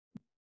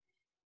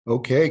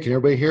Okay, can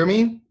everybody hear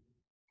me?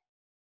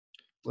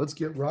 Let's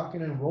get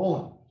rocking and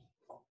rolling.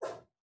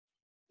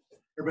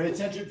 Everybody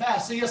attention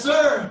fast. Say yes,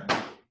 sir.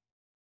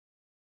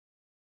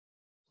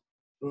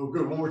 Oh,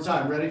 good. One more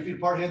time. Ready? Feet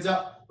apart, hands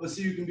up. Let's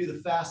see who can be the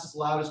fastest,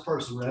 loudest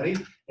person. Ready?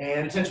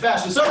 And attention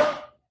fast. Yes, sir.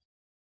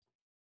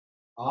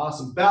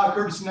 Awesome. Bow,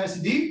 courtesy, nice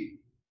and deep.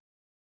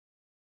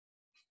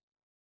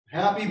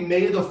 Happy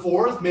May the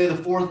 4th. May the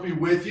 4th be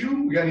with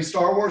you. We got any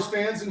Star Wars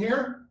fans in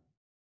here?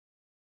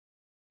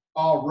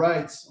 All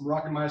right. I'm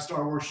rocking my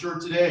Star Wars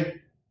shirt today.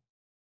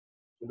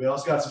 Anybody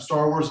else got some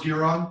Star Wars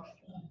gear on?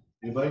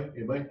 Anybody?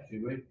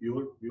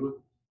 Bueller?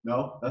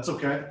 No? That's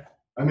okay.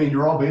 I mean,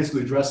 you're all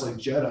basically dressed like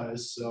Jedis,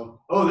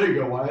 so. Oh, there you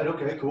go, Wyatt.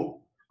 Okay,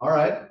 cool. All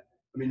right.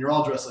 I mean, you're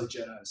all dressed like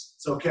Jedis.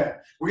 It's okay.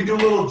 We're going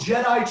to do a little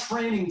Jedi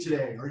training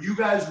today. Are you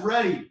guys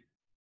ready?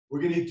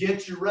 We're going to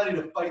get you ready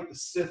to fight the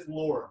Sith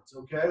Lords,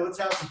 okay? Let's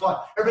have some fun.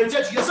 Everybody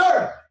attention. Yes,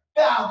 sir.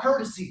 Bow,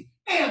 courtesy,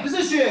 and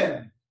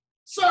position.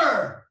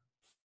 Sir.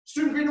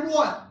 Student grade number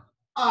 1.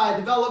 I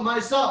develop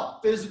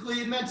myself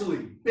physically and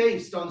mentally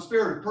based on the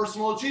spirit of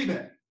personal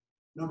achievement.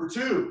 Number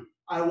 2,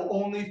 I will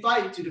only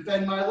fight to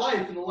defend my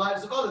life and the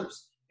lives of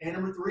others. And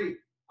number 3,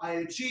 I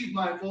achieve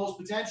my fullest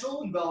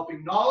potential in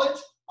developing knowledge,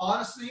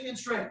 honesty, and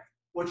strength.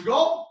 What's your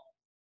goal?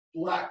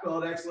 Black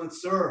belt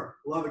excellence, sir.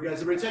 Love it,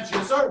 guys. Everybody attention,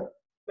 yes, sir.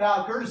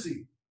 Bow,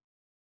 courtesy.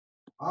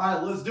 All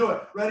right, let's do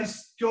it. Ready?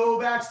 Go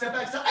back, step.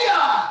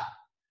 Hi-ya!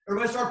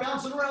 Everybody start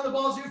bouncing around the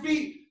balls of your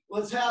feet.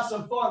 Let's have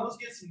some fun. Let's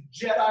get some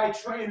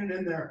Jedi training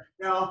in there.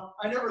 Now,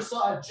 I never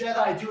saw a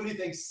Jedi do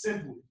anything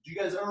simply. Did you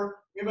guys ever,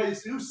 anybody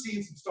who's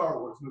seen some Star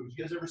Wars movies?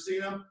 You guys ever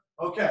seen them?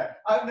 Okay.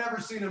 I've never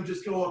seen them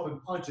just go up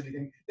and punch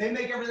anything. They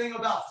make everything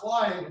about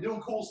flying and doing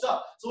cool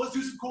stuff. So let's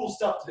do some cool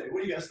stuff today.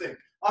 What do you guys think?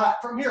 All right,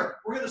 from here,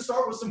 we're going to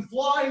start with some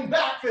flying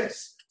back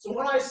fists. So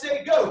when I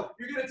say go,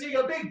 you're going to take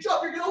a big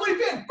jump. You're going to leap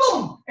in,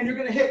 boom, and you're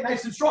going to hit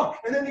nice and strong.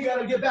 And then you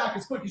got to get back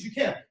as quick as you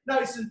can.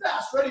 Nice and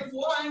fast. Ready?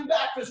 Flying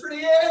back fist.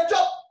 Ready? And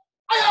jump.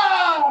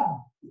 Hi-ya!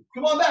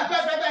 Come on,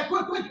 back,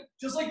 quick.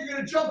 Just like you're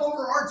going to jump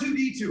over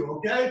R2-D2,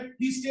 okay?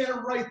 He's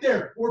standing right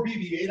there. Or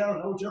BB-8, I don't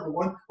know, whichever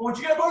one. But once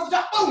you get up over the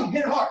top, boom,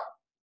 hit hard.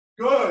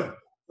 Good.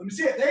 Let me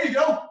see it. There you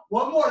go.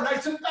 One more,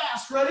 nice and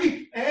fast.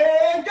 Ready?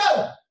 And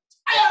go.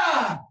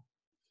 Hi-ya!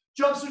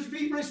 Jump, switch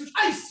feet, brace, switch,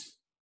 ice.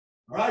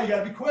 All right, you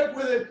got to be quick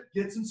with it.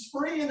 Get some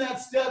spring in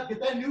that step.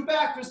 Get that new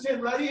back fist in.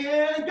 Ready?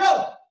 And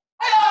go.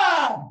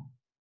 Hi-ya!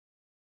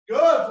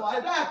 Good. Fly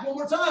back. One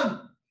more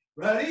time.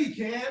 Ready?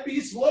 Can't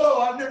be slow.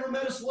 I've never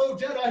met a slow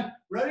Jedi.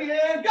 Ready?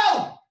 And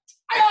go.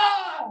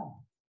 Hi-ya!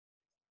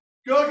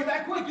 Go. Get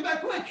back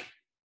quick.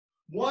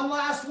 One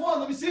last one.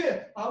 Let me see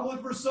it. I'm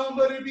looking for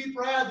somebody to beat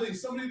Bradley.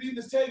 Somebody to beat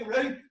Miss Tatum.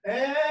 Ready?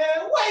 And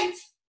wait.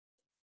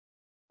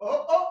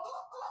 Oh,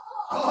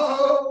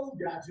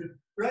 gotcha.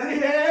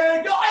 Ready?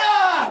 And go.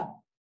 Hi-ya!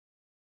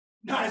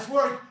 Nice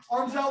work.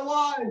 Arms out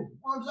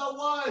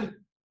wide.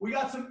 We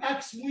got some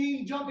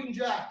X-wing jumping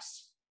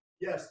jacks.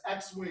 Yes,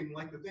 X-wing,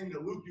 like the thing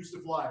that Luke used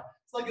to fly.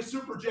 It's like a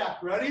super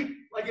jack. Ready?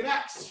 Like an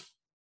X.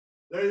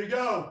 There you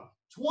go.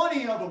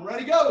 20 of them.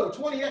 Ready? Go.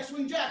 20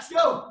 X-wing jacks.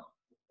 Go.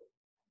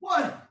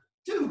 1,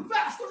 2,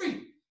 fast.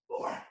 3,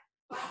 4,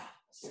 5,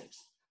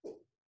 6,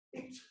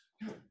 8,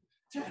 9,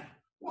 10.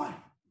 1,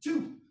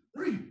 2,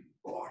 3,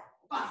 4,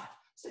 5,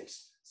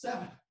 6,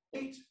 7,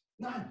 8,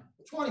 9,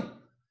 20.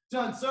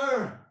 Done,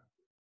 sir.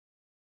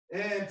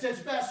 And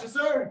attention faster,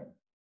 sir.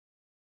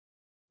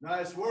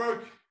 Nice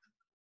work.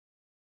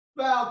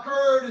 Bow,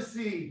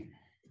 courtesy.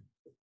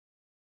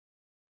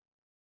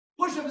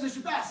 Push-up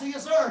position, fast. Say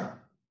yes, sir.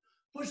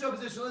 Push-up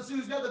position. Let's see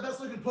who's got the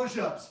best looking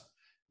push-ups.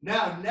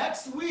 Now,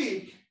 next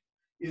week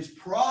is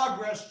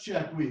progress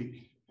check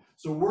week.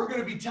 So we're going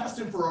to be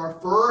testing for our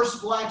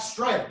first black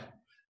stripe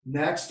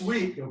next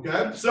week,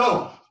 okay?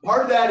 So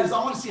part of that is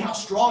I want to see how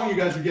strong you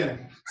guys are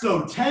getting.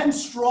 So 10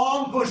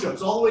 strong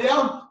push-ups all the way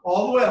down,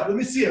 all the way up. Let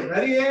me see it.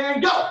 Ready,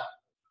 and go.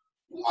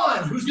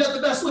 1. Who's got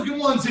the best looking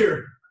ones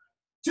here?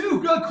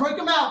 2, good. Crank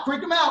them out.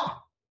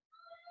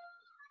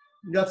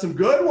 You got some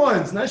good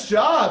ones. Nice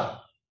job.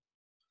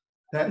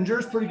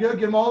 Pettinger's pretty good.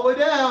 Get them all the way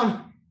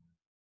down.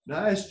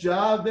 Nice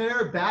job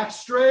there. Back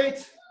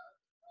straight.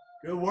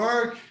 Good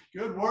work.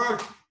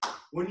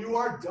 When you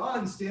are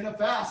done, stand up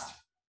fast.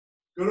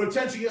 Go to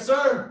attention. Yes,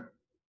 sir.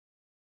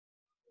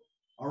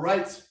 All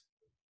right.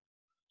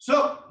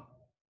 So,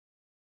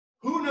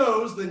 who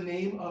knows the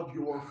name of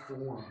your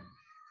form?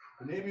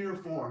 The name of your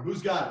form.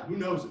 Who's got it? Who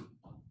knows it?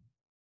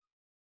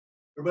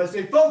 Everybody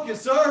say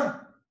focus,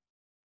 sir.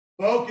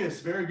 Focus.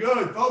 Very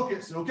good.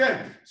 Focus.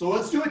 Okay. So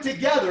let's do it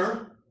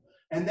together.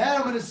 And then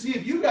I'm going to see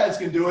if you guys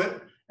can do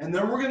it. And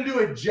then we're going to do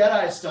it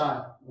Jedi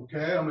style.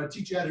 Okay. I'm going to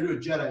teach you how to do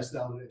it Jedi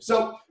style today.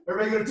 So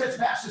everybody go to attention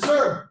fast,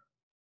 sir.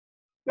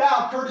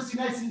 Bow, courtesy,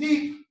 nice and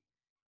deep.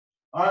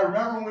 All right.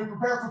 Remember, when we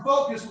prepare for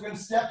focus, we're going to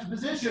step to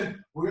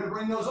position. We're going to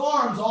bring those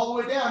arms all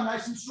the way down,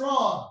 nice and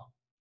strong.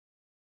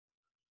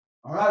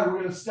 All right. We're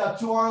going to step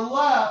to our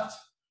left.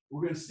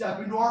 We're going to step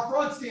into our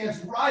front stance,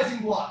 rising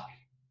block.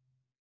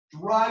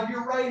 Drive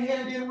your right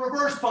hand in,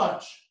 reverse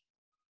punch.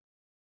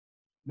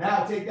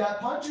 Now take that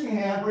punching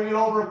hand, bring it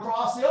over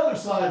across the other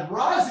side,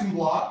 rising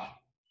block.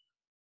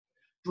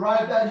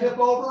 Drive that hip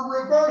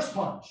over, reverse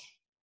punch.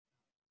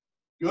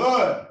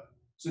 Good.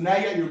 So now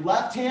you got your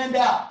left hand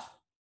out.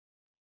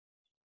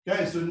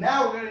 Okay, so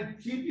now we're going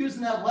to keep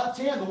using that left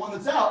hand, the one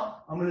that's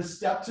out. I'm going to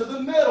step to the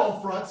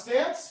middle, front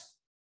stance,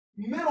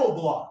 middle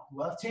block,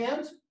 left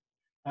hand.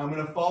 I'm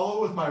going to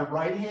follow with my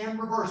right hand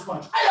reverse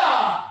punch.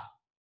 Hi-ya!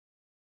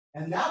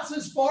 And that's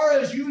as far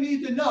as you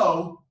need to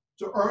know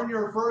to earn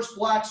your first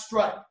black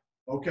stripe.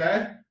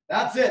 Okay?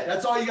 That's it.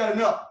 That's all you got to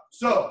know.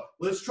 So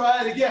let's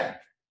try it again.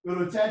 Go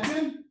to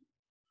attention,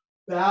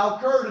 bow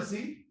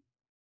courtesy,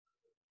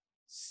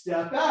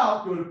 step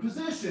out, go to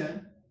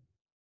position.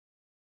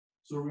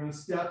 So we're going to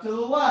step to the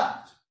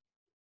left,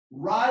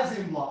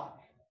 rising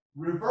block,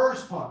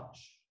 reverse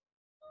punch.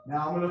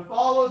 Now I'm going to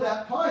follow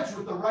that punch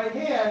with the right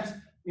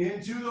hand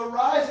into the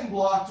rising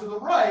block to the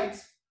right,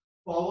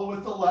 follow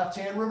with the left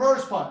hand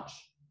reverse punch.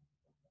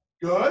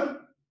 Good.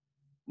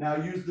 Now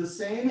use the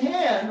same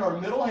hand, our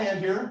middle hand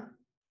here,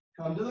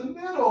 come to the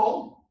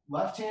middle,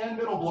 left hand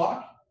middle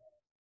block,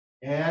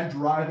 and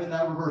drive in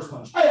that reverse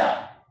punch.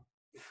 Hi-ya!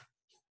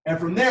 And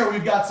from there,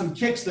 we've got some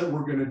kicks that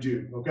we're going to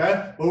do,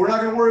 okay? But we're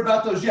not going to worry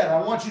about those yet. I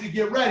want you to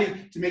get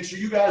ready to make sure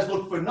you guys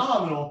look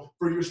phenomenal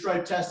for your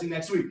stripe testing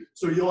next week.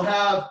 So you'll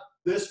have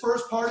this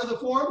first part of the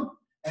form,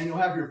 and you'll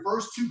have your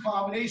first two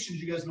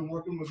combinations you guys have been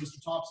working with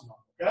Mr. Thompson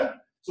on, okay?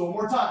 So one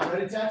more time.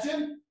 Ready,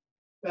 attention,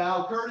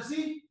 bow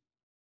courtesy,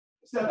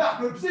 step out,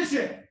 good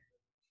position.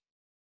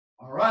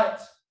 All right.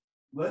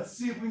 Let's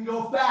see if we can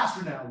go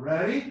faster now.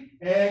 Ready?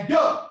 And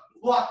go.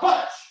 Block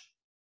punch.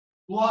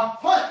 Block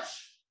punch.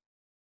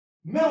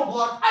 Middle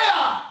block.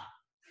 Hi-ya!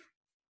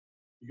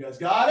 You guys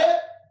got it?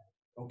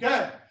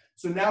 Okay.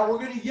 So now we're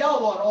going to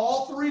yell on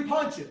all three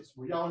punches.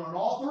 We're yelling on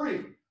all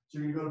three. So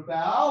you're going to go to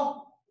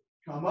bow,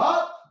 come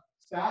up,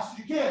 as fast as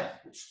you can.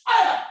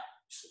 Hi-ya!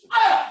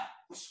 Hi-ya!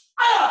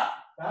 Hi-ya!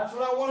 That's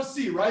what I want to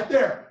see right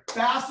there.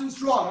 Fast and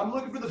strong. I'm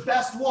looking for the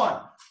best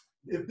one.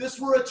 If this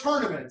were a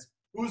tournament,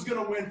 who's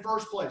going to win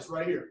first place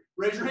right here?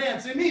 Raise your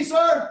hand. Say me,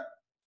 sir.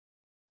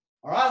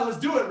 All right, let's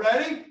do it.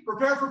 Ready?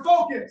 Prepare for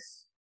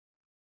focus.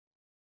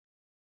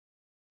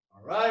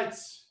 All right.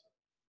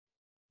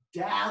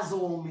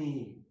 Dazzle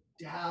me.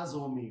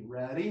 Dazzle me.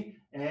 Ready?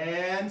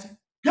 And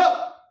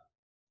go.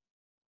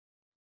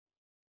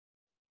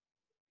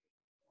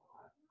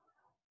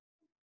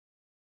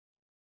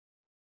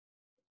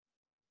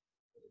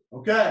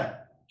 Okay.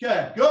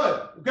 Okay,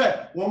 good.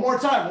 Okay, one more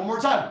time, one more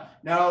time.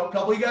 Now, a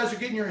couple of you guys are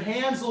getting your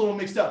hands a little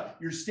mixed up.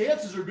 Your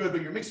stances are good,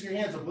 but you're mixing your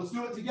hands up. Let's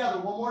do it together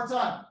one more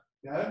time.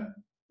 Okay,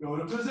 go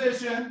to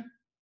position.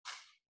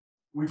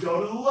 We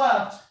go to the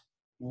left.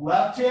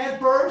 Left hand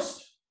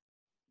first,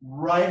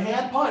 right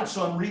hand punch.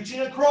 So I'm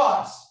reaching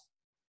across.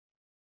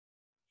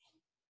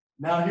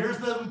 Now, here's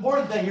the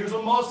important thing. Here's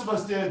what most of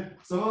us did.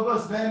 Some of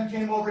us then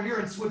came over here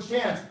and switched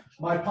hands.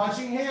 My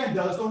punching hand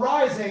does the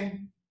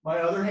rising. My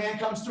other hand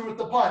comes through with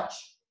the punch.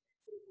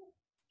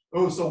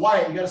 Oh, so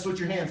Wyatt, you got to switch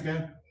your hands,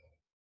 man.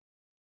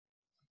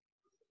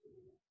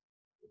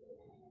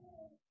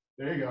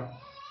 There you go.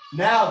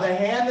 Now, the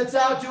hand that's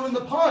out doing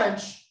the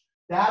punch,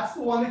 that's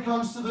the one that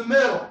comes to the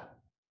middle.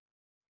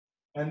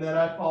 And then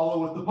I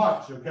follow with the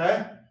punch,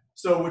 okay?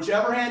 So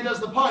whichever hand does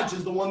the punch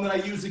is the one that I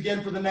use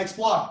again for the next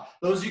block.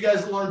 Those of you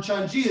guys that learn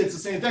Chun-Ji, it's the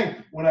same thing.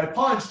 When I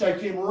punched, I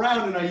came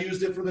around and I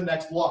used it for the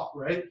next block,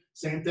 right?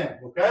 Same thing,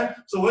 okay?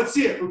 So let's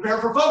see it. Prepare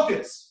for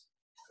focus.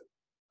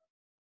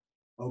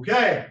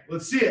 Okay,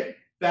 let's see it.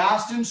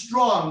 Fast and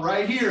strong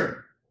right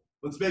here.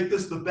 Let's make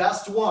this the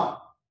best one.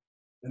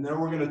 And then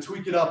we're going to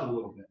tweak it up a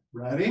little bit.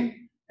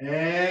 Ready?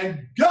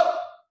 And go!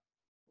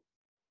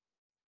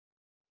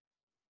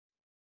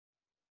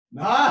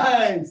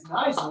 Nice.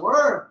 Nice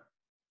work.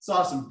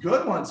 Saw some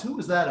good ones. Who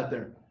was that up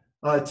there?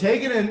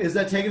 Tegan and, is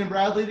that Tegan and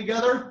Bradley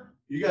together?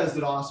 You guys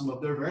did awesome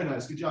up there. Very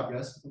nice. Good job,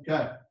 guys.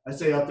 Okay. I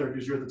say up there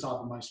because you're at the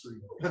top of my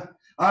screen. All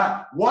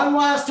right. One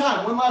last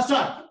time. One last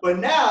time. But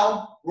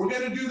now we're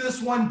going to do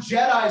this one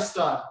Jedi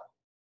style.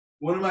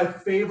 One of my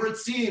favorite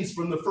scenes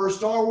from the first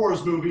Star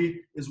Wars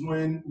movie is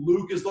when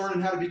Luke is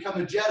learning how to become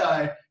a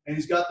Jedi and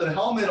he's got the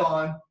helmet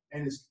on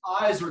and his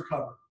eyes are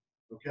covered.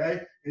 Okay?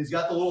 And he's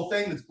got the little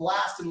thing that's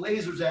blasting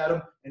lasers at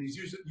him and he's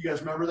using, you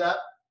guys remember that?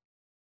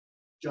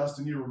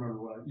 Justin, you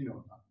remember what you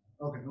know.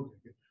 Okay, okay,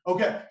 good.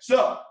 Okay,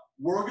 so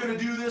we're going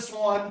to do this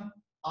one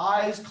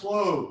eyes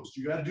closed.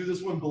 You got to do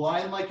this one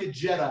blind like a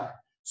Jedi.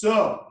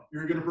 So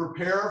you're going to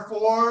prepare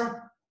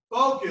for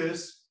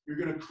focus. You're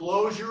going to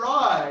close your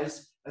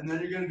eyes, and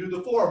then you're going to do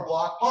the four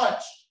block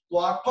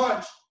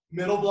punch,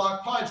 middle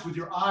block punch with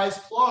your eyes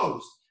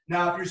closed.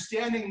 Now, if you're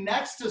standing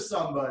next to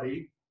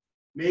somebody,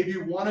 maybe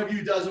one of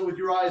you does it with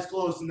your eyes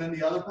closed, and then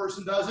the other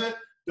person does it.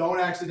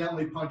 Don't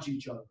accidentally punch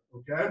each other,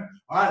 okay?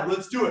 All right,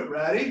 let's do it.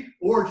 Ready?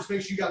 Or just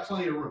make sure you got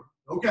plenty of room.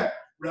 Okay,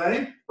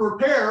 ready?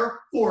 Prepare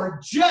for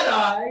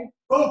Jedi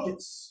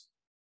focus.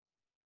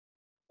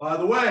 By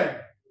the way,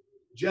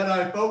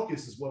 Jedi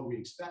focus is what we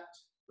expect.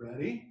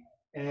 Ready?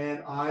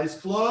 And eyes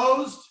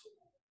closed.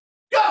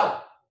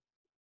 Go!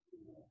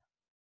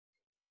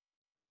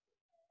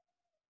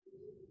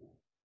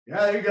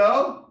 Yeah, there you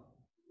go.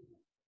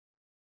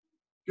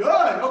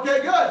 Good.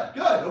 Okay, good,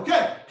 good.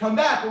 Okay, come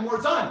back one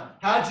more time.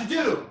 How'd you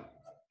do?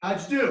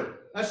 How'd you do?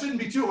 That shouldn't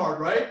be too hard,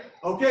 right?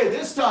 Okay,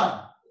 this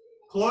time,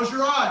 close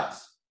your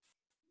eyes.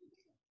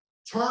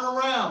 Turn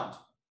around.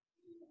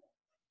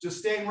 Just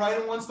staying right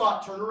in one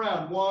spot. Turn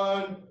around.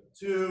 1,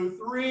 2,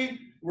 3.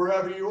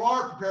 Wherever you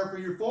are, prepare for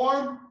your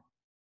form.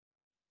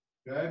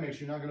 Okay, make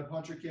sure you're not going to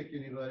punch or kick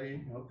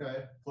anybody.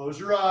 Okay, close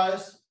your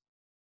eyes.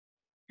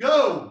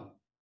 Go.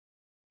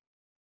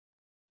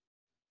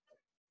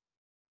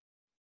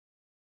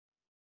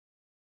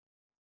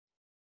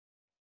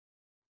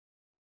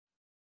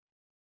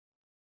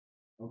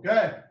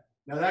 Okay,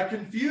 now that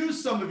confused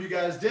some of you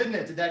guys, didn't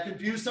it? Did that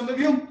confuse some of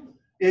you?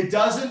 It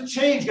doesn't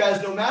change, guys.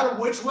 No matter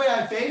which way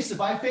I face, if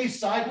I face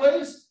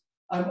sideways,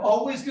 I'm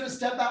always going to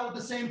step out with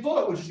the same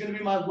foot, which is going to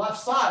be my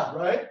left side,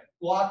 right?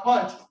 Block,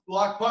 punch,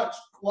 block, punch,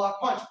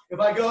 block, punch. If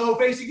I go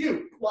facing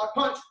you, block,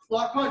 punch,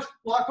 block, punch,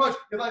 block, punch.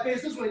 If I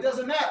face this way, it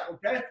doesn't matter,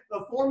 okay?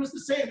 The form is the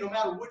same no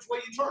matter which way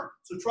you turn.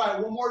 So try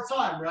it one more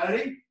time.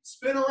 Ready?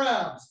 Spin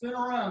around, spin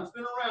around,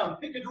 spin around.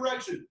 Pick a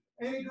direction,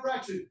 any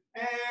direction,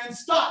 and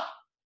stop.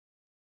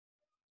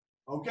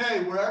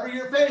 Okay, wherever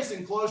you're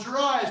facing, close your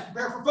eyes,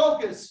 prepare for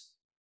focus.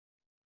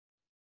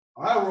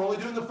 All right, we're only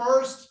doing the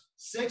first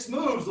 6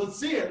 moves. Let's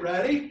see it.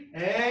 Ready?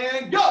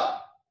 And go.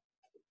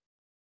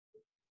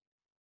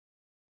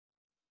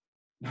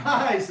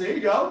 Nice, there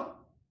you go.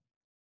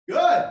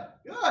 Good,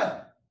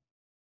 good.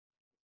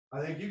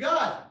 I think you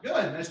got it.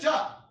 Good, nice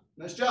job,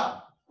 nice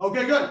job.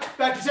 Okay, good.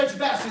 Back to attention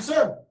fast, yes,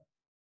 sir.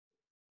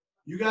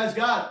 You guys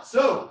got it.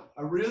 So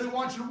I really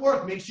want you to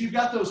work. Make sure you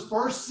got those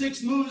first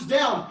 6 moves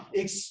down.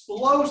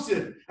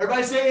 Explosive.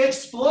 Everybody say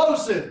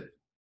explosive.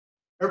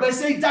 Everybody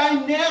say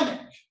dynamic.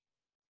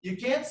 You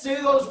can't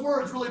say those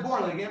words really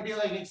boring. You can't be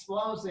like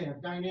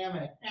explosive,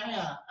 dynamic.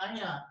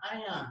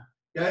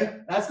 Okay?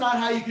 That's not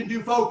how you can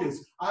do focus.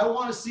 I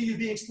want to see you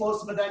be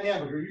explosive and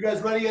dynamic. Are you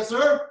guys ready? Yes,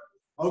 sir?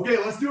 Okay,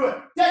 let's do it.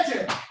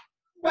 Attention.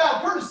 Bow,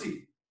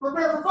 courtesy.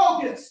 Prepare for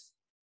focus.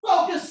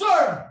 Focus,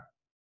 sir.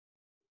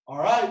 All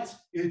right.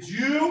 It's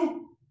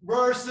you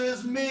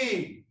versus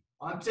me.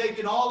 I'm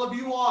taking all of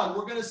you on.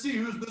 We're going to see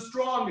who's the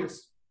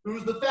strongest,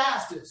 who's the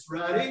fastest.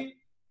 Ready?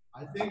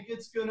 I think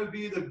it's going to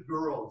be the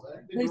girls.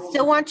 We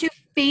still want you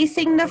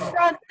facing the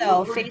front,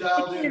 though. Face the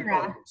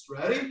camera.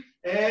 Ready?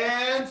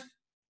 And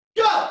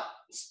go!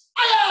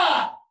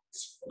 Aya!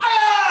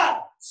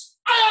 Aya!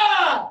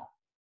 Aya!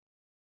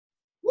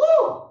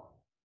 Woo!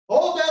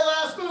 Hold that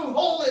last move.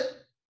 Hold it.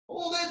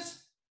 Hold it.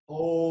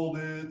 Hold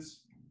it.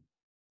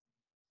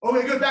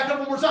 Okay, good. Back up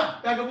one more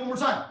time. Back up one more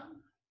time.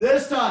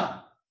 This time,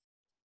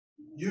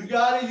 you've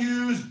got to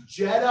use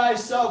Jedi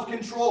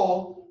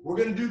self-control. We're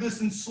going to do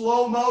this in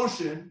slow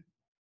motion.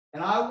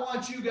 And I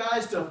want you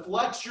guys to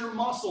flex your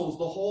muscles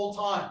the whole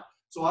time.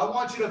 So I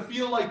want you to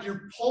feel like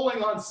you're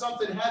pulling on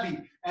something heavy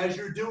as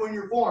you're doing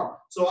your form.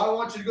 So I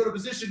want you to go to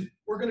position.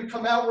 We're going to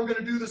come out. We're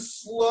going to do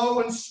this slow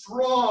and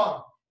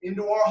strong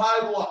into our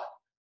high block.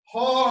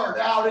 Hard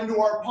out into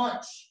our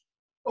punch.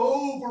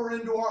 Over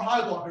into our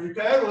high block.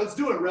 Okay, well, let's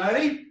do it.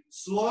 Ready?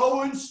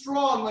 Slow and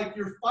strong like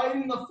you're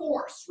fighting the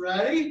force.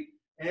 Ready?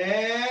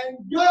 And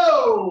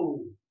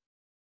go.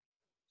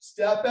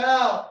 Step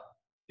out.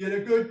 Get a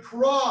good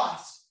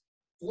cross.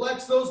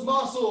 Flex those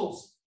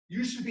muscles.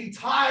 You should be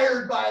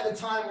tired by the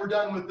time we're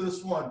done with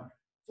this one.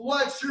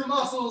 Flex your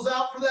muscles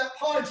out for that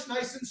punch,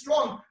 nice and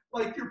strong,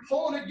 like you're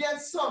pulling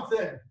against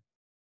something.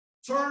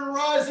 Turn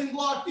rising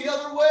block the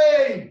other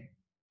way.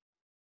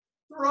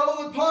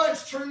 Throw the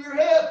punch, turn your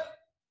hip.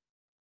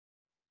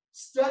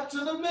 Step to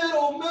the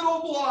middle,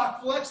 middle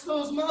block, flex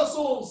those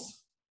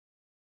muscles.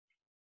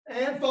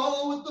 And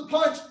follow with the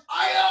punch.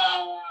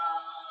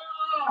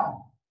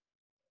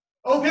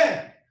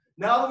 Okay.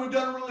 Now that we've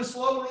done it really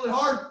slow and really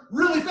hard,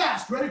 really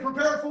fast, ready,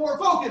 prepare for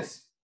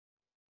focus.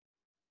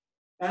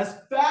 As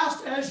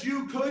fast as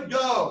you could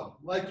go,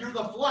 like you're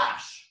the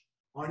Flash.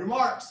 On your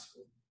marks,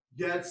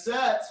 get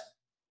set,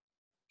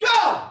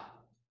 go!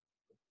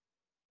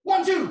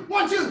 1, 2,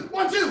 1, 2,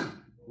 1, 2.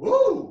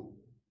 Woo!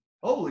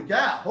 Holy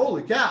cow,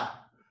 holy cow.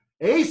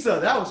 Asa,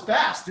 that was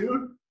fast,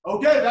 dude.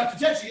 Okay, back to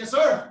attention, yes,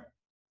 sir.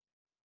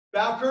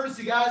 Bow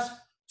courtesy, guys.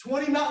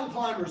 20 mountain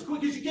climbers,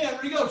 quick as you can.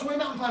 Ready to go, 20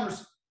 mountain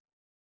climbers.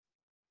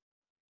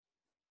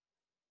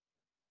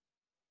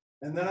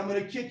 And then I'm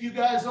going to kick you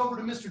guys over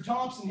to Mr.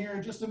 Thompson here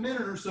in just a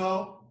minute or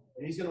so.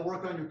 And he's going to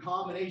work on your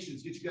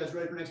combinations, get you guys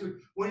ready for next week.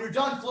 When you're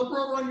done, flip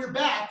over on your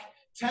back,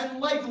 10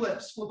 leg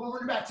lifts. Flip over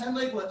on your back, 10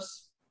 leg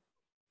lifts.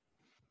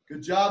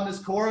 Good job, Miss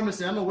Cora,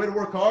 Miss Emma. Way to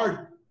work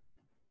hard.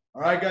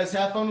 All right, guys,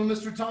 have fun with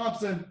Mr.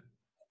 Thompson.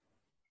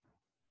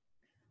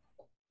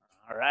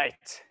 All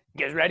right.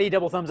 You guys ready?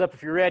 Double thumbs up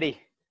if you're ready.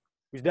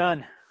 Who's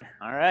done?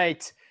 All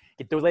right.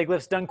 Get those leg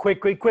lifts done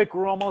quick, quick, quick.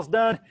 We're almost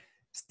done.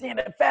 Stand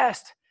up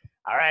fast.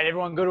 All right,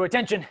 everyone go to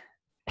attention.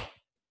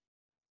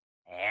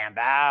 And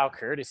bow,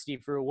 courtesy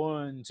for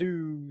 1,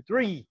 2,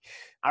 3.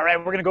 All right,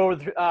 we're going to go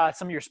over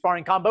some of your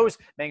sparring combos,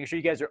 making sure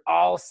you guys are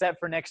all set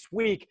for next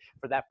week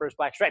for that first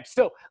black stripe.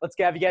 So let's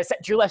have you guys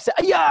set to your left side.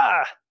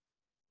 Yeah!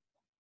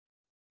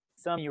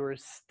 Some of you are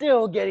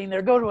still getting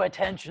there. Go to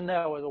attention.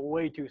 That was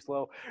way too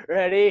slow.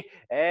 Ready?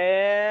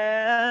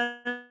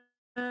 And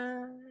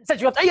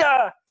set you up.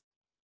 Yeah.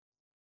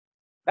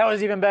 That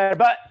was even better,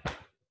 but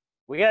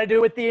we got to do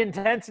it with the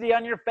intensity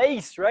on your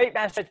face, right?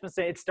 Master Chef's been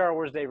saying it's Star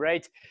Wars Day,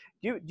 right?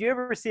 Do you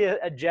ever see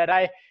a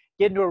Jedi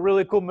get into a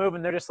really cool move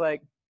and they're just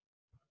like,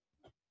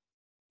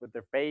 with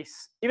their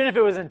face, even if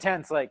it was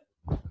intense, like,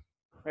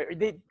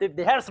 they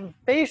have some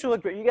facial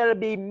look, but you got to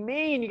be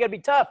mean. You got to be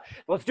tough.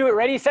 Let's do it.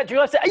 Ready, set, your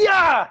left, set.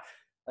 Yeah!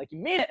 Like you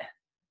mean it.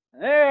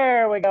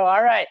 There we go.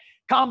 All right.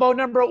 Combo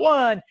number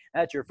 1.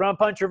 That's your front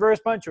punch, reverse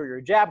punch, or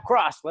your jab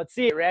cross. Let's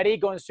see it. Ready?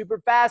 Going super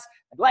fast.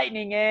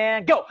 Lightning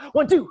and go.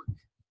 1, 2.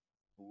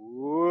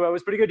 Ooh, that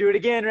was pretty good. Do it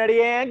again.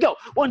 Ready and go.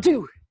 1,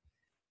 2.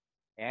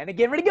 And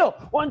again. Ready? Go.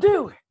 1,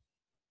 2.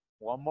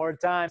 One more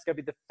time. It's going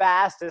to be the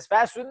fastest.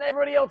 Faster than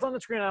everybody else on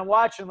the screen. I'm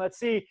watching. Let's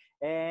see.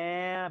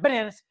 And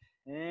bananas.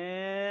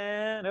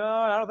 And oh,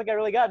 I don't think I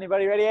really got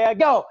anybody. Ready? And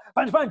go.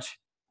 Punch, punch.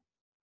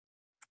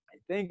 I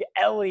think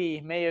Ellie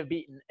may have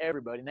beaten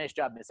everybody. Nice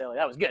job, Miss Ellie.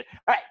 That was good.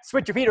 All right.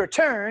 Switch your feet or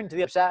turn to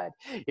the other side.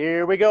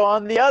 Here we go.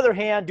 On the other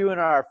hand, doing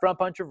our front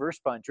punch, reverse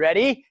punch.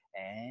 Ready?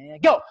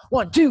 And go.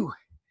 1, 2.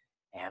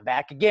 And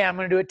back again. I'm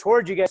going to do it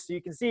towards you guys so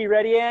you can see.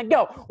 Ready? And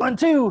go. 1,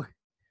 2.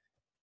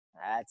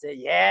 That's it.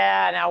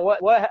 Yeah. Now,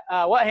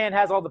 what hand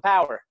has all the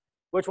power?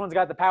 Which one's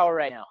got the power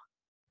right now?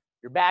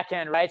 Your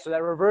backhand, right? So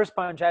that reverse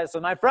punch has. So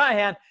my front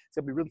hand is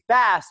going to be really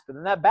fast, but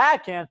then that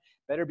backhand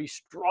better be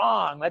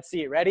strong. Let's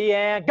see it. Ready?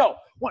 And go.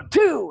 1,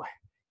 2.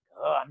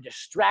 Oh, I'm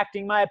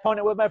distracting my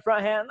opponent with my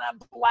front hand. I'm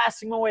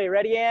blasting him away.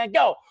 Ready? And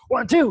go.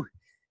 1, 2.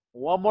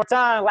 One more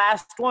time.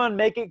 Last one.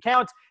 Make it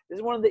count. This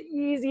is one of the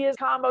easiest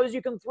combos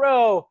you can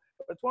throw.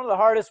 But it's one of the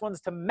hardest ones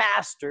to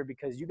master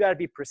because you got to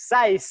be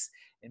precise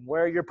in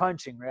where you're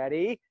punching.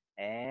 Ready?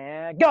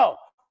 And go.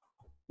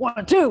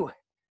 1, 2.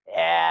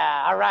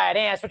 Yeah. All right.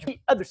 And switch to the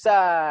other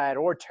side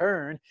or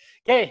turn.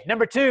 Okay.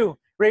 Number 2.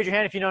 Raise your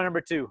hand if you know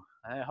number 2.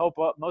 I hope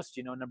most of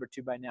you know number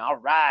 2 by now. All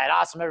right.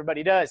 Awesome.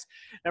 Everybody does.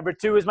 Number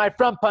 2 is my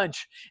front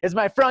punch. It's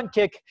my front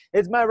kick.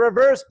 It's my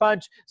reverse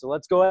punch. So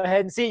let's go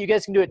ahead and see. You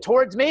guys can do it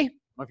towards me.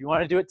 Or if you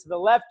want to do it to the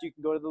left, you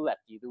can go to the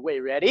left. Either way.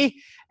 Ready?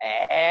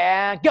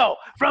 And go.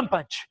 Front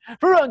punch.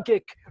 Front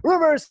kick.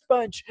 Reverse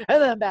punch.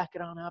 And then back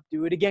it on up.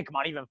 Do it again. Come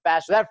on. Even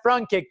faster. That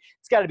front kick,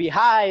 it's got to be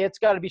high. It's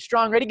got to be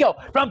strong. Ready? Go.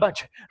 Front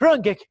punch.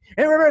 Front kick.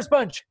 And reverse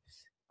punch.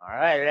 All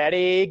right.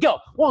 Ready? Go.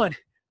 1,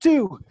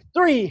 2,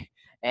 3.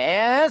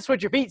 And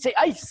switch your feet. Say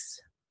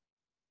ice.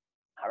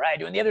 All right.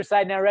 Doing the other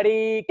side now.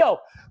 Ready? Go.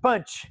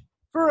 Punch.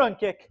 Front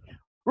kick.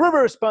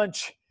 Reverse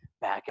punch.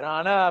 Back it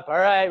on up. All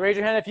right. Raise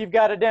your hand if you've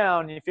got it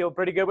down. You feel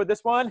pretty good with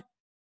this one?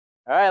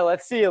 All right.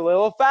 Let's see. A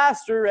little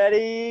faster.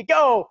 Ready?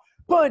 Go.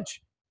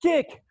 Punch.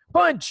 Kick.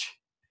 Punch.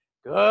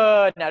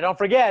 Good. Now, don't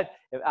forget,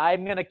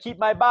 I'm going to keep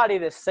my body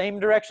the same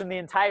direction the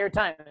entire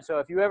time. So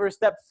if you ever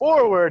step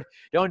forward,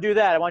 don't do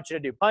that. I want you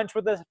to do punch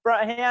with the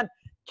front hand,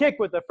 kick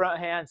with the front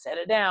hand, set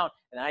it down,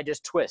 and I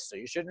just twist. So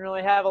you shouldn't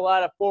really have a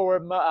lot of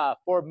forward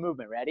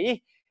movement.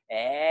 Ready?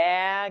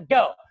 And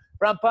go.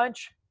 Front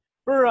punch,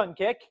 front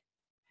kick,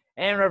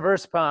 and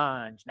reverse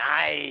punch.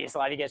 Nice. A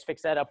lot of you guys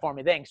fix that up for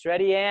me. Thanks.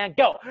 Ready? And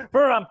go.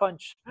 Front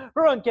punch,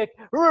 front kick,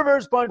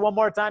 reverse punch. One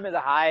more time as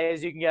high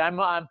as you can get.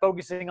 I'm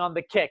focusing on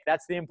the kick.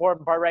 That's the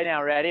important part right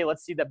now. Ready?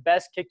 Let's see the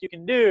best kick you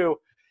can do.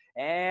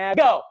 And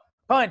go.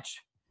 Punch,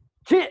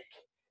 kick,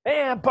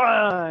 and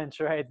punch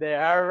right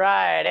there. All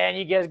right. And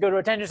you guys go to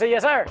attention. Say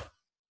yes, sir.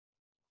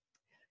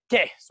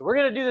 Okay. So we're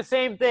going to do the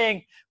same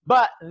thing,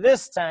 but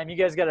this time you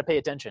guys got to pay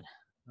attention.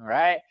 All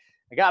right.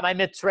 I got my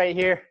mitts right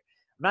here.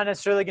 I'm not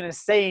necessarily going to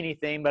say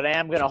anything, but I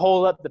am going to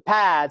hold up the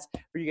pads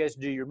for you guys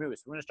to do your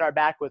moves. We're going to start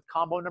back with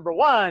combo number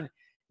 1.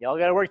 Y'all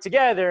got to work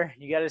together.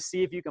 You got to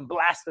see if you can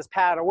blast this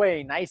pad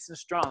away nice and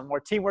strong. The more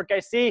teamwork I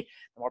see,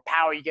 the more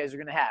power you guys are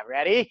going to have.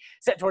 Ready?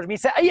 Set towards me.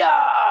 Set.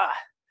 Yeah!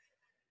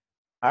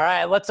 All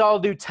right, let's all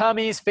do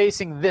tummies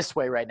facing this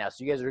way right now.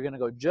 So you guys are going to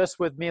go just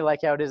with me like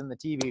how it is in the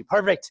TV.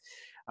 Perfect.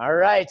 All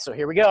right, so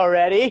here we go.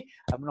 Ready?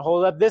 I'm going to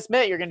hold up this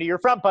mitt. You're going to do your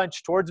front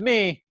punch towards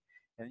me.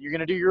 And you're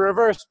going to do your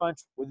reverse punch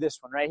with this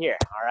one right here.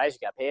 All right, so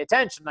you got to pay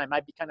attention. I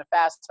might be kind of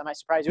fast. So I might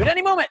surprise you at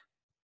any moment.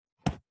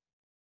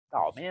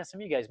 Oh, man,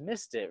 some of you guys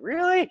missed it.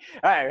 Really?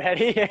 All right,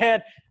 ready?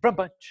 And front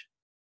punch.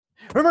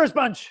 Reverse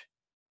punch.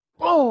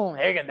 Boom.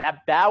 There you go.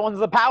 That one's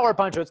the power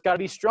punch, so it's got to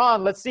be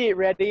strong. Let's see it.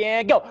 Ready?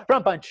 And go.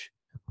 Front punch.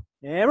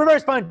 And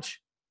reverse punch.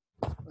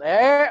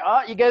 There.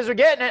 Oh, you guys are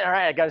getting it. All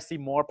right, I got to see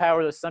more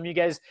power. Some of you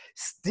guys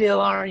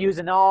still aren't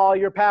using all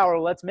your power.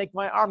 Let's make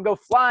my arm go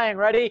flying.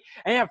 Ready?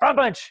 And front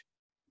punch.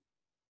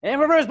 And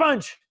reverse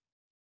punch.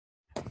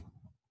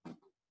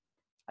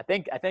 I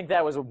think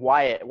that was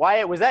Wyatt.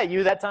 Wyatt, was that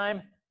you that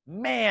time?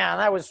 Man,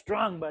 that was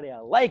strong, buddy. I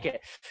like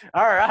it.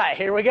 All right,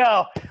 here we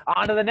go.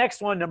 On to the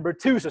next one, number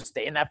 2. So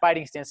stay in that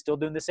fighting stance, still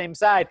doing the same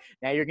side.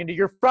 Now you're going to do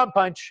your front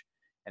punch.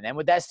 And then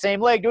with that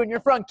same leg, doing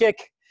your front kick.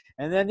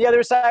 And then the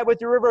other side with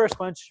your reverse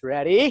punch.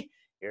 Ready?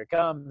 Here it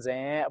comes.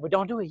 But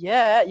don't do it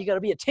yet. You got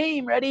to be a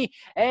team. Ready?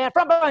 And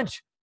front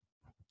punch.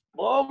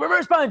 Oh,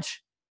 reverse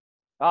punch.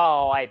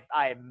 Oh,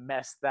 I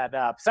messed that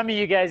up. Some of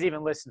you guys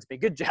even listened to me.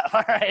 Good job.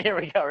 All right, here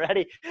we go.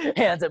 Ready?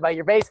 Hands up by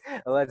your face.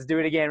 Let's do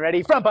it again.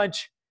 Ready? Front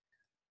punch.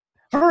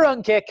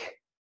 Front kick.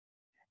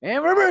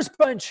 And reverse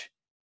punch.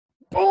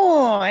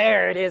 Boom.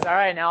 There it is. All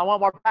right, now I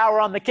want more power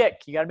on the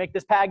kick. You got to make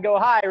this pad go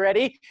high.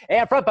 Ready?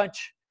 And front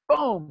punch.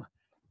 Boom.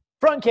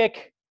 Front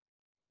kick.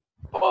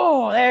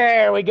 Oh,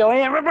 there we go.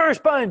 And reverse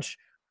punch.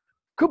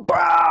 Kabow!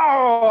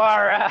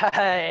 All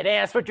right.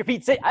 And switch your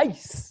feet. Say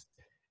ice.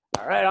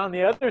 All right, on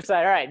the other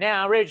side. All right,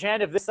 now raise your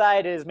hand if this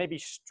side is maybe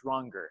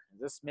stronger.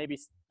 This maybe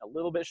a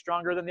little bit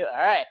stronger than the other.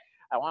 All right,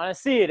 I want to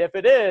see it. If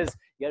it is,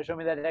 you got to show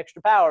me that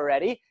extra power.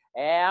 Ready?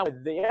 And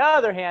with the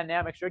other hand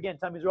now, make sure, again,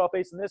 tummies are all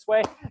facing this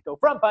way. Go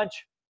front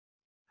punch.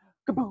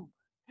 Kaboom.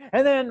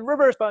 And then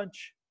reverse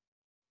punch.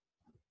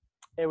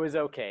 It was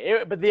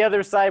okay, but the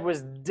other side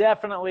was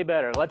definitely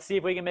better. Let's see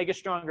if we can make it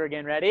stronger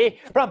again. Ready?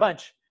 Front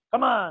punch.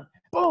 Come on.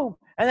 Boom.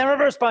 And then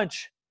reverse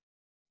punch.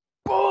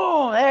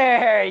 Boom.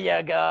 There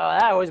you go.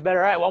 That was better.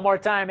 All right, one more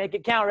time. Make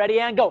it count. Ready?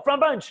 And go.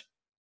 Front punch.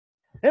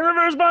 And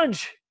reverse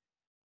punch.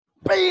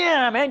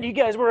 Bam. And you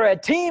guys were a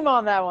team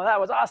on that one. That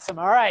was awesome.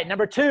 All right,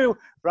 number 2.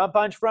 Front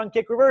punch, front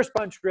kick, reverse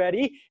punch.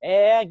 Ready?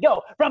 And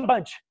go. Front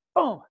punch.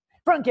 Boom.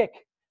 Front kick.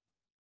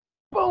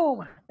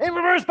 Boom. And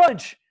reverse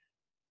punch.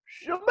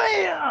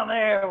 Bam!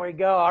 There we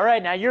go. All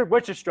right, now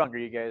which is stronger,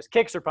 you guys?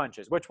 Kicks or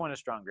punches? Which one is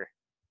stronger?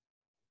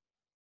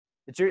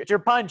 It's your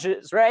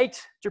punches, right?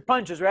 It's your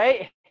punches,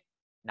 right?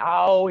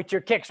 No, it's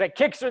your kicks, right?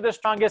 Kicks are the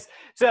strongest.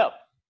 So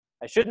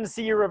I shouldn't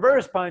see your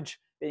reverse punch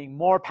being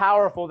more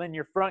powerful than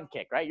your front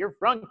kick, right? Your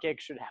front kick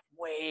should have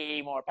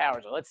way more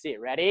power. So let's see it.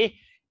 Ready?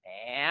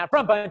 And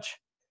front punch.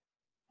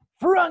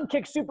 Front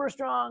kick super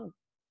strong.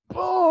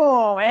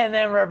 Boom! And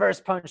then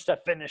reverse punch to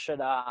finish it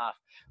off.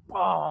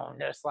 Boom!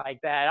 Just like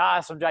that.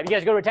 Awesome job. You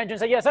guys go to attention.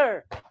 Say yes,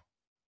 sir. Good.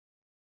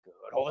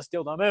 Hold it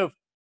still. Don't move.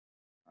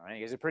 All right,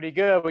 you guys are pretty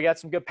good. We got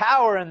some good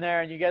power in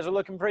there, and you guys are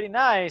looking pretty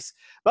nice.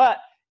 But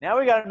now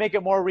we got to make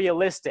it more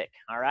realistic.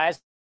 All right.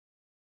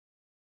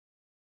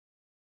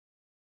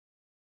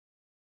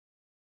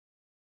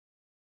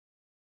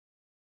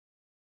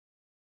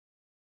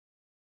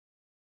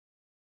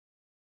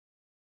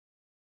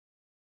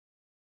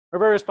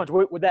 Reverse punch,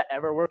 would that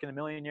ever work in a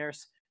million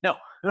years? No.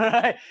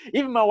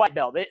 Even my white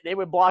belt, they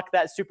would block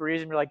that super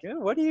easy and be like,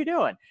 what are you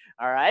doing?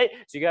 All right.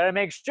 So you got to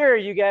make sure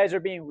you guys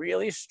are being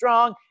really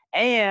strong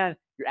and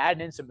you're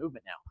adding in some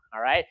movement now.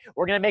 All right.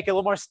 We're going to make it a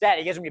little more static.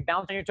 You guys are going to be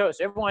bouncing your toes.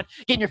 So everyone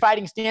get in your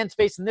fighting stance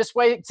facing this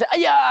way.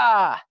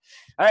 All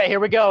right, here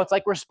we go. It's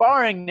like we're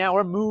sparring now.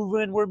 We're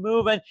moving. We're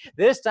moving.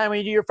 This time when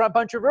you do your front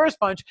punch, reverse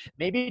punch,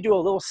 maybe you do a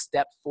little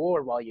step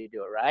forward while you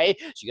do it, right?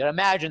 So you got to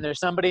imagine there's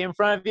somebody in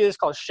front of you. It's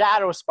called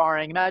shadow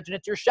sparring. Imagine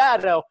it's your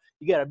shadow.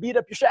 You got to beat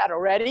up your shadow.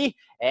 Ready?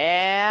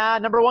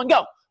 And number 1,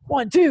 go.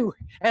 1, 2,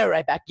 and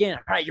right back in. All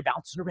right, you're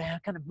bouncing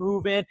around, kind of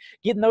moving,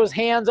 getting those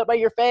hands up by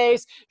your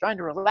face, trying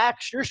to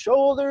relax your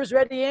shoulders.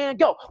 Ready, and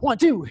go. 1,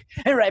 2,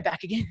 and right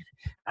back again.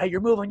 All right, you're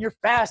moving, you're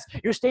fast,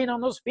 you're staying on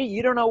those feet.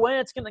 You don't know when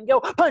it's gonna go.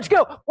 Punch,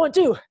 go. 1,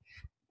 2,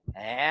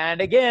 and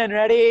again.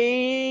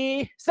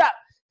 Ready, stop.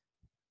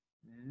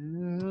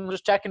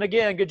 Just checking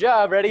again. Good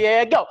job. Ready,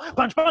 and go.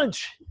 Punch,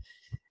 punch,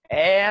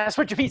 and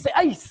switch your feet. Say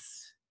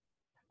ice.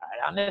 All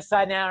right, on this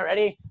side now.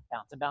 Ready?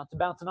 Bouncing, bouncing,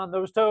 bouncing on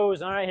those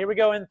toes. All right, here we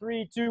go in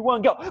 3, 2,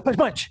 1, go. Punch,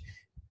 punch.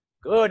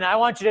 Good. Now I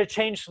want you to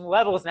change some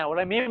levels now. What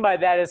I mean by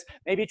that is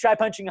maybe try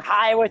punching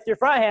high with your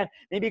front hand.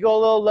 Maybe go a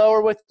little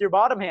lower with your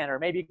bottom hand, or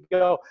maybe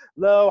go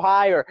low,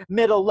 high, or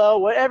middle, low,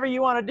 whatever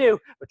you want to do.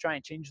 But try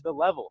and change the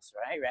levels.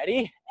 All right,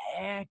 ready?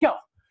 And go.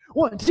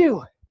 1,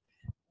 2.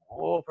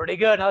 Oh, pretty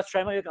good. Now let's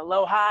try maybe a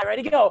low, high.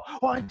 Ready, go.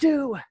 1,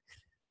 2.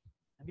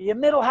 Maybe a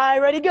middle, high.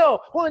 Ready, go.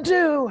 1,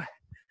 2.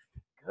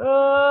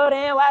 Good.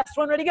 And last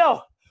one. Ready,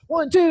 go.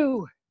 1, 2.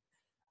 All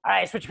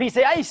right, switch your feet.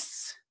 Say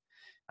ice.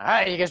 All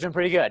right, you guys are doing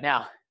pretty good.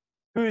 Now,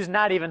 who's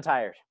not even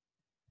tired?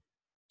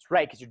 That's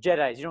right, because you're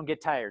Jedis. You don't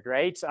get tired,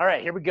 right? All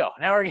right, here we go.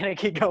 Now we're going to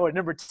keep going.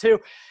 Number 2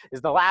 is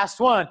the last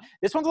one.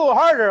 This one's a little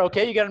harder,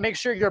 okay? You got to make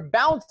sure you're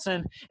bouncing,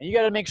 and you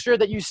got to make sure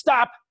that you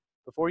stop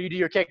before you do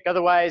your kick.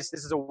 Otherwise,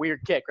 this is a weird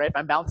kick, right? If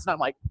I'm bouncing, I'm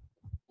like,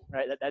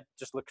 right, that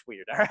just looks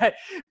weird, all right?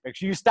 Make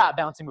sure you stop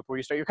bouncing before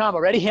you start your combo.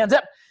 Ready? Hands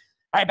up.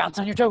 All right, bounce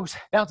on your toes.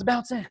 Bouncing,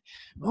 bouncing.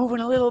 Moving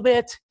a little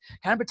bit.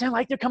 Kind of pretend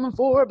like they're coming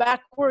forward,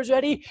 backwards.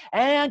 Ready?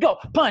 And go.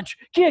 Punch,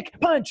 kick,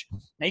 punch.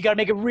 Now you got to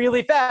make it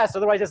really fast.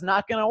 Otherwise, it's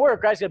not going to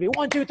work, right? It's going to be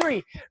 1, 2,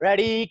 3.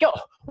 Ready? Go.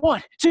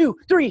 1, 2,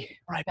 3.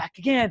 Right back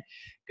again.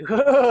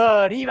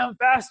 Good. Even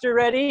faster.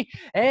 Ready?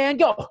 And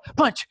go.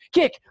 Punch,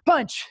 kick,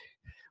 punch.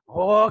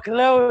 Oh,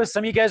 close.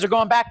 Some of you guys are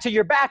going back to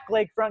your back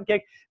leg front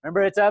kick.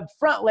 Remember, it's a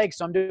front leg,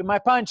 so I'm doing my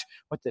punch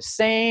with the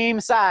same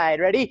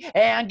side. Ready?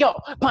 And go.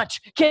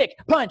 Punch, kick,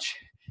 punch.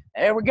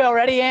 There we go.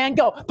 Ready? And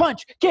go.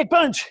 Punch, kick,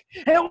 punch.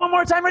 And one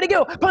more time. Ready?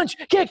 Go. Punch,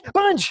 kick,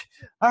 punch.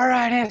 All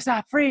right, and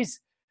stop. Freeze.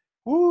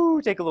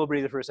 Woo. Take a little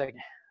breather for a second.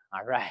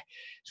 All right.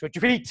 Switch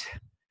your feet.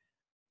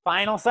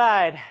 Final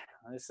side.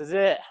 This is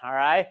it. All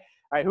right.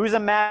 All right. Who's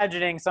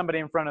imagining somebody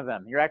in front of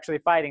them? You're actually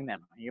fighting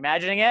them. Are you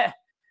imagining it?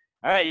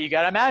 All right, you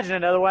got to imagine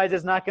it. Otherwise,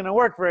 it's not going to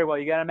work very well.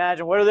 You got to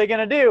imagine, what are they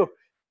going to do?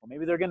 Well,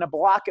 maybe they're going to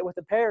block it with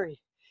a parry.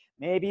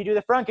 Maybe you do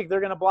the front kick. They're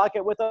going to block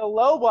it with a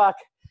low block.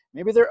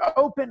 Maybe they're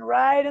open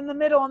right in the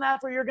middle, and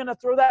that's where you're going to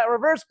throw that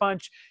reverse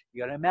punch.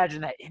 You got to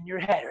imagine that in your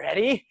head.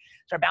 Ready?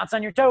 Start bouncing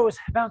on your toes.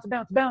 Bounce,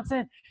 bounce,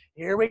 bouncing.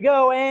 Here we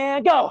go,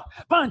 and go.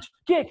 Punch,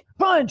 kick,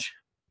 punch.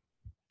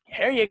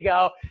 There you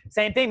go.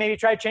 Same thing. Maybe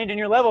try changing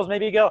your levels.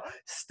 Maybe you go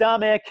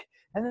stomach,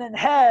 and then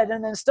head,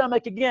 and then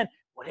stomach again.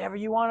 Whatever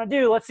you want to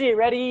do. Let's see it.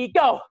 Ready?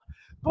 Go.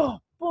 Boom,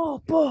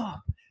 boom, boom.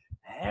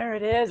 There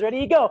it is.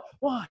 Ready? Go.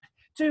 1,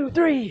 2,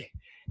 3.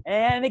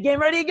 And again,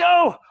 ready?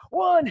 Go.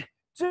 1,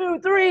 2,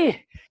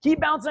 3. Keep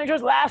bouncing on your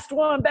toes. Last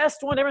one.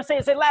 Best one. Everyone say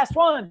it. Say last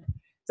one.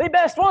 Say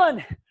best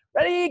one.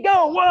 Ready?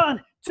 Go.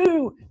 1,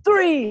 2,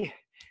 3.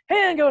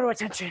 And go to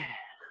attention.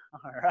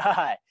 All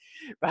right.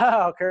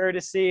 Wow,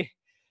 courtesy.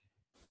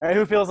 All right,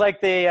 who feels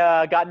like they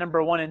got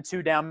number 1 and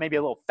 2 down maybe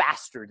a little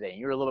faster today?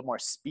 You're a little bit more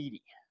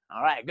speedy.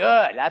 All right,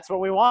 good. That's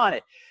what we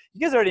wanted. You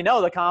guys already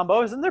know the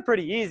combos, and they're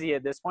pretty easy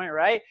at this point,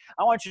 right?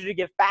 I want you to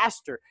get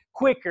faster,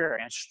 quicker,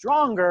 and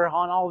stronger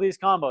on all these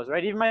combos,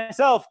 right? Even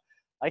myself,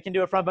 I can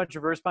do a front punch,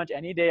 reverse punch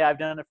any day. I've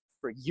done it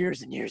for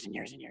years and years and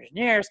years and years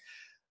and years.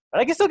 But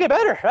I can still get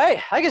better,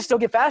 right? I can still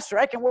get faster.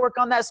 I can work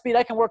on that speed.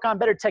 I can work on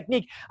better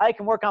technique. I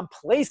can work on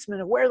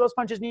placement of where those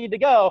punches need to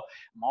go.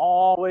 I'm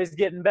always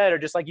getting better,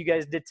 just like you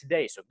guys did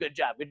today. So good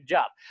job, good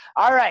job.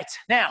 All right,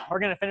 now we're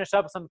going to finish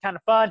up with something kind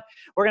of fun.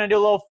 We're going to do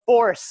a little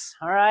force,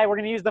 all right? We're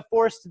going to use the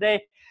force today.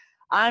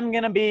 I'm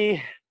going to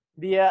be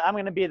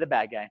the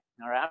bad guy.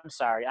 All right, I'm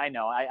sorry. I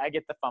know. I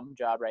get the fun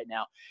job right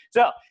now.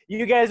 So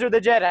you guys are the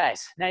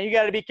Jedis. Now you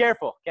got to be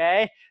careful,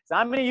 okay? So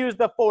I'm going to use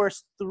the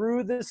force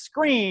through the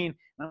screen.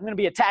 And I'm going to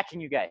be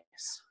attacking you guys.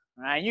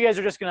 All right, you guys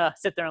are just going to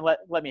sit there and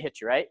let me hit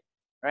you, right?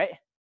 Right?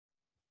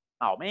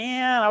 Oh,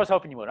 man, I was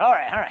hoping you would. All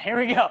right, here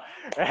we go.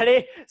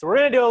 Ready? So we're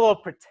going to do a little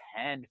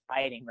pretend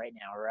fighting right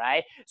now, all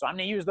right? So I'm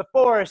going to use the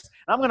force.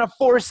 And I'm going to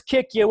force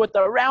kick you with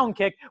the round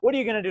kick. What are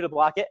you going to do to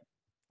block it?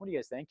 What do you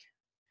guys think?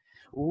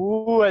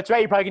 Ooh, that's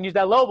right. You probably can use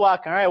that low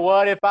block. All right,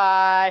 what if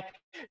I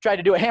tried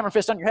to do a hammer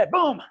fist on your head?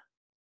 Boom.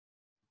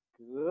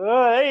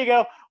 There you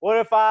go. What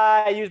if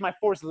I use my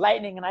force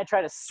lightning and I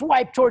try to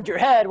swipe towards your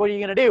head? What are you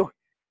going to do?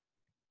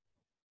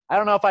 I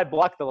don't know if I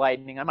block the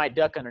lightning. I might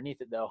duck underneath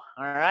it, though.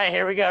 All right,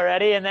 here we go.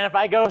 Ready? And then if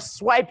I go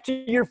swipe to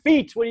your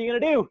feet, what are you going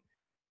to do?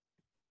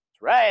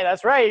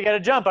 That's right. You got to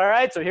jump. All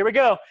right. So here we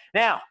go.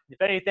 Now, if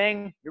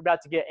anything, you're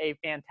about to get a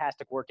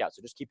fantastic workout.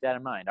 So just keep that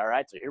in mind. All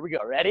right. So here we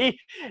go. Ready?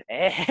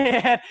 And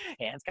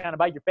hands kind of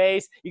by your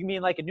face. You can be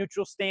in like a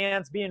neutral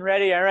stance, being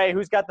ready. All right.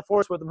 Who's got the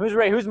force with them? Who's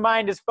ready? Whose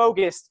mind is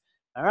focused?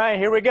 All right.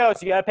 Here we go. So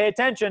you got to pay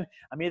attention.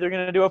 I'm either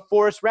going to do a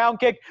force round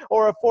kick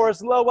or a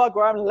force low block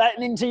where I'm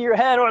lightning to your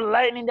head or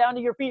lightning down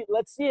to your feet.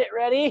 Let's see it.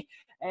 Ready?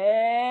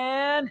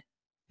 And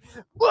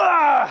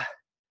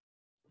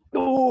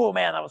oh,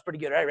 man, that was pretty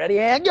good. All right, ready?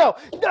 And go.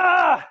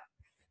 Ah!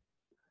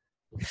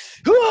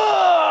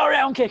 Oh,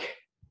 round kick.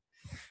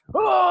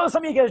 Oh,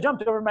 some of you guys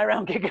jumped over my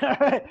round kick. All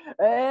right.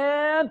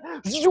 And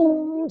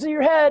zoom to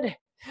your head.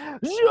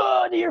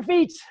 Zoom to your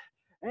feet.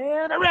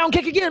 And a round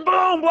kick again.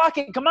 Boom, block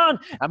it. Come on.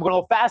 I'm going a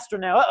little faster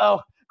now.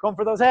 Uh-oh. Going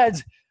for those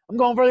heads. I'm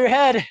going for your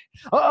head.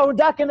 Uh-oh,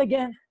 ducking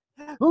again.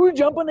 Ooh,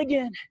 jumping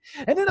again.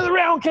 And another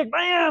round kick.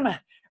 Bam.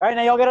 All right,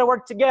 now y'all got to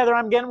work together.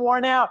 I'm getting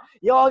worn out.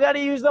 Y'all got to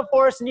use the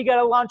force, and you got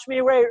to launch me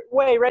away.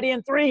 Ready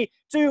in 3,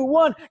 2,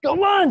 1. Go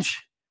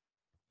launch.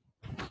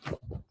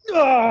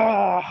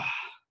 All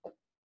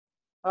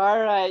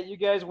right, you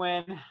guys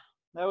win.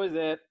 That was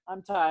it.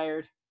 I'm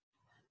tired.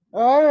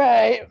 All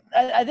right.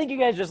 I think you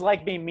guys just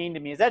like being mean to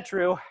me. Is that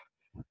true?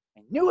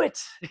 I knew it.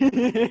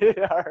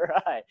 All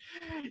right.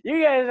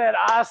 You guys had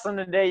awesome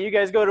today. You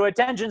guys go to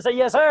attention. Say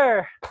yes,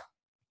 sir.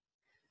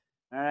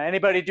 All right,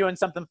 anybody doing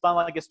something fun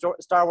like a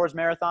Star Wars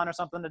marathon or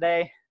something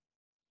today?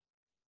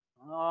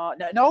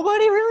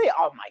 Nobody really?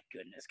 Oh, my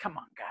goodness. Come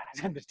on,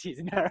 guys. I'm just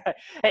teasing. All right.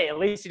 Hey, at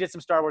least you did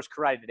some Star Wars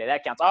karate today.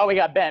 That counts. Oh, we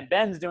got Ben.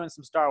 Ben's doing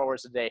some Star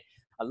Wars today.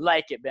 I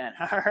like it, Ben.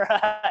 All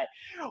right.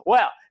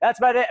 Well, that's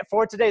about it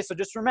for today. So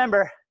just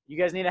remember, you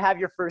guys need to have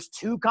your first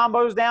 2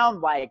 combos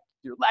down, like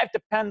your life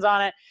depends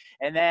on it.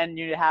 And then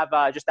you need to have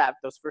just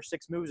those first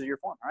 6 moves of your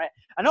form. All right.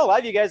 I know a lot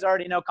of you guys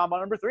already know combo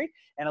number 3,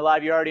 and a lot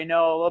of you already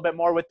know a little bit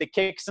more with the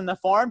kicks and the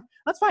form.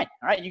 That's fine.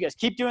 All right. You guys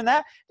keep doing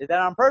that. Did that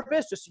on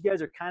purpose, just so you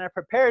guys are kind of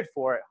prepared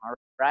for it. All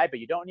right. But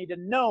you don't need to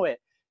know it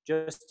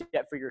just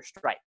yet for your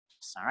stripes.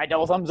 All right.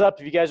 Double thumbs up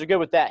if you guys are good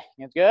with that.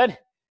 That's good.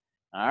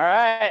 All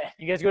right.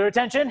 You guys go to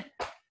attention.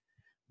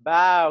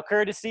 Bow,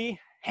 courtesy,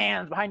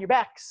 hands behind your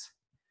backs.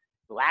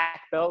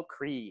 Black belt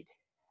creed.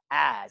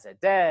 As a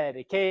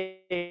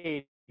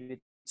dedicated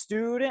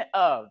student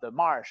of the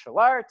martial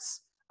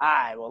arts,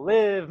 I will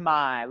live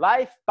my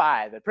life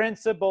by the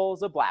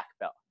principles of black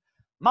belt.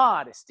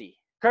 Modesty,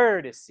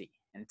 courtesy,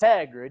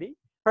 integrity,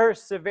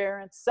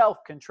 perseverance,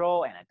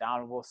 self-control, and a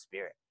dominable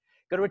spirit.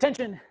 Go to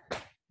attention.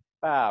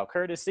 Bow,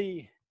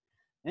 courtesy,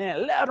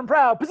 and loud and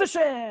proud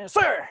position,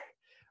 sir.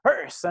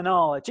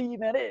 Personal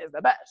achievement is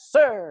the best,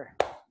 sir.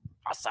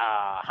 Awesome.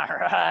 All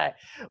right.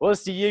 We'll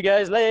see you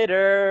guys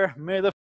later. May the